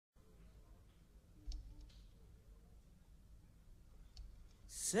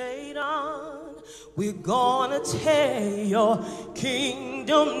Satan, we're gonna tear your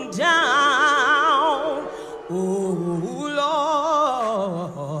kingdom down, oh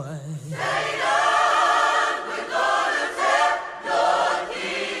Lord. Satan, we're gonna tear your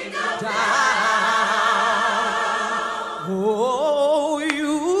kingdom down. Oh,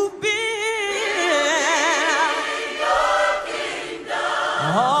 you've been your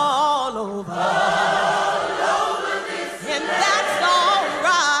kingdom all over this and that's all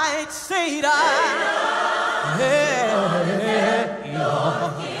right, Satan.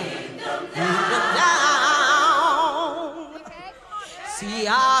 Your kingdom down. See, I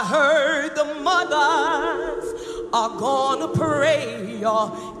heard the mothers are gonna pray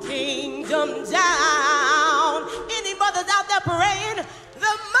your kingdom down. Any mothers out there praying?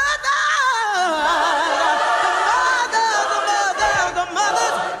 The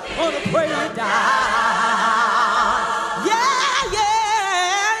mothers gonna pray it down. Yeah,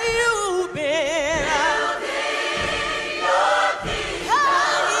 you've been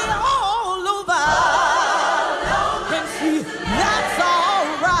all over. And see, that's all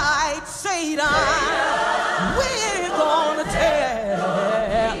right, Satan. We're gonna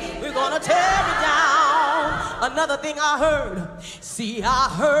tear it down. Another thing I heard, see, I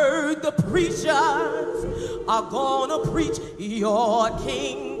heard the preachers are gonna preach your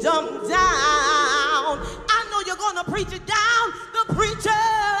kingdom down. I know you're gonna preach it down, the preachers.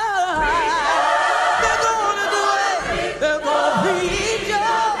 They're gonna do it. They're gonna preach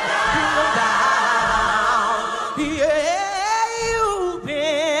your kingdom down. Yeah, you've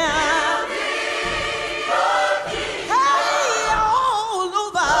been all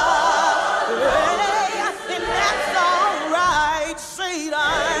over. And that's all right,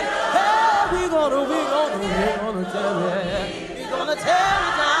 Satan. Hey, we're gonna tear it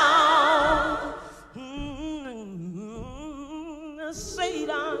down.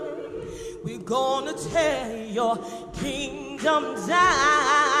 Satan, we're gonna tear your kingdom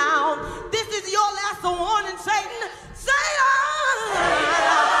down. This is your last warning, Satan. Satan,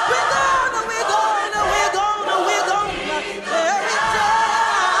 we're gonna tear it down.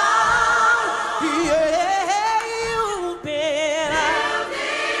 Yeah, you've been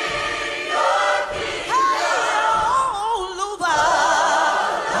all over.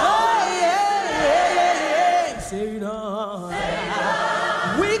 Yeah, Satan.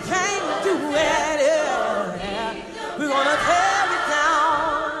 We came to do it. Yeah. We're gonna tear it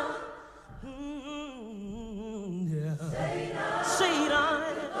down. Yeah. Satan.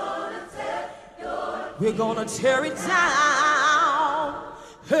 We're gonna tear it down.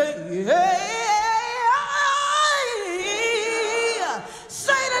 Hey,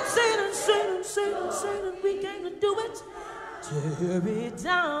 Satan, we came to do it. Tear it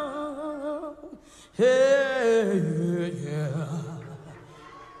down. Hey, yeah.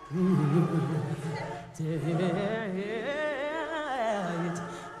 Tear it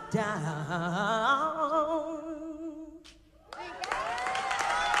down.